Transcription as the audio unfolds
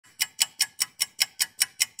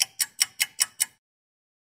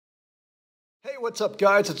What's up,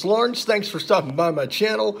 guys? It's Lawrence. Thanks for stopping by my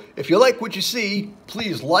channel. If you like what you see,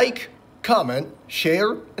 please like, comment,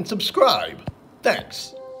 share, and subscribe.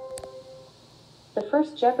 Thanks. The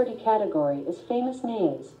first Jeopardy category is famous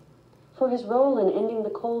names. For his role in ending the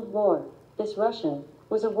Cold War, this Russian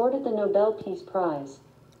was awarded the Nobel Peace Prize.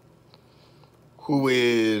 Who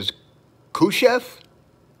is Khrushchev?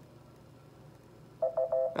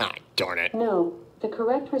 Ah, darn it. No, the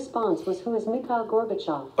correct response was who is Mikhail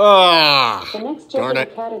Gorbachev. Ah, The next darn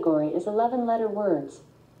Jeopardy it. category is 11-letter words.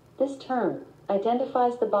 This term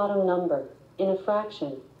identifies the bottom number in a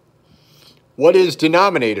fraction. What is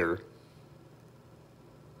denominator?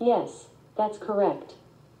 Yes, that's correct.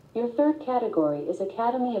 Your third category is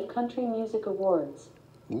Academy of Country Music Awards.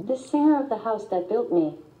 Ooh. This singer of the house that built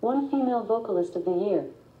me won Female Vocalist of the Year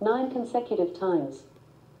 9 consecutive times.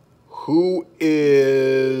 Who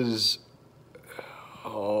is...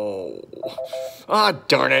 Oh... Ah,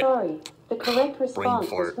 darn it. Sorry, the correct response was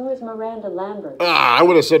fart. who is Miranda Lambert. Ah, I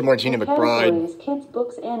would have said Martina The category McBride. is Kids'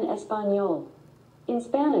 Books en Español. In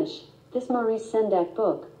Spanish, this Maurice Sendak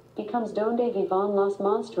book becomes Donde Vivan los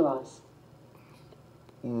Monstruos.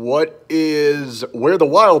 What is Where the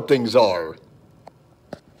Wild Things Are?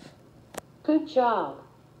 Good job.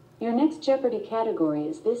 Your next Jeopardy category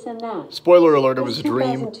is This and That. Spoiler alert, it This was a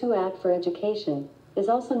dream. 2002 Act for Education is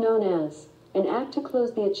also known as an act to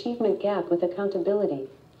close the achievement gap with accountability,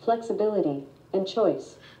 flexibility, and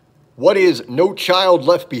choice. What is No Child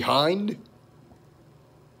Left Behind?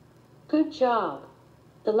 Good job.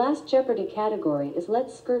 The last Jeopardy category is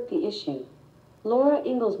Let's Skirt the Issue. Laura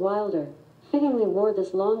Ingalls Wilder fittingly wore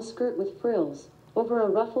this long skirt with frills over a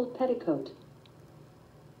ruffled petticoat.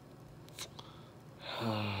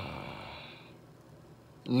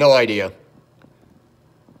 No idea.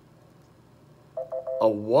 A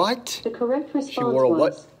what? The correct response wore a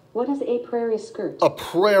was, what is a prairie skirt? A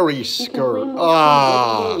prairie You can skirt. claim more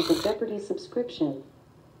Ah. with a Jeopardy subscription.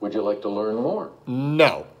 Would you like to learn more?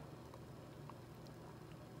 No.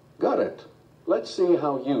 Got it. Let's see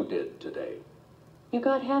how you did today. You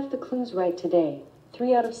got half the clues right today,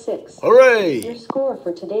 3 out of 6. Your Hooray! score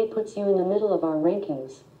for today puts you in the middle of our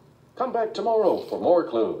rankings. Come back tomorrow for more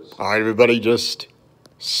clues. All right, everybody, just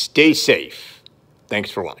stay safe. Thanks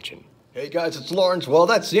for watching. Hey guys, it's Lawrence. Well,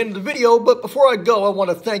 that's the end of the video, but before I go, I want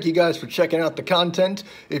to thank you guys for checking out the content.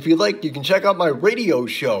 If you like, you can check out my radio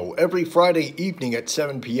show every Friday evening at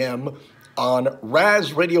 7 p.m. on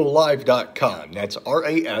razradiolive.com. That's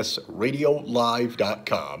R-A-S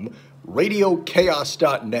radiolive.com,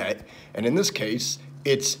 radiochaos.net, and in this case,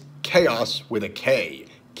 it's chaos with a K,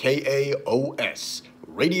 K-A-O-S,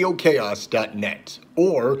 radiochaos.net,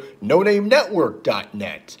 or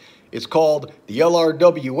nonamenetwork.net. It's called the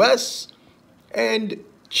LRWS, and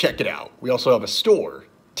check it out. We also have a store,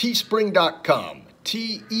 teespring.com,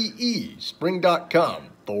 T-E-E,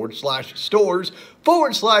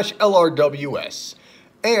 spring.com/stores/LRWS.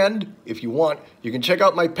 And if you want, you can check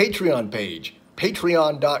out my Patreon page,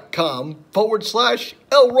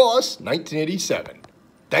 patreon.com/LRoss1987.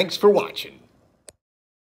 Thanks for watching.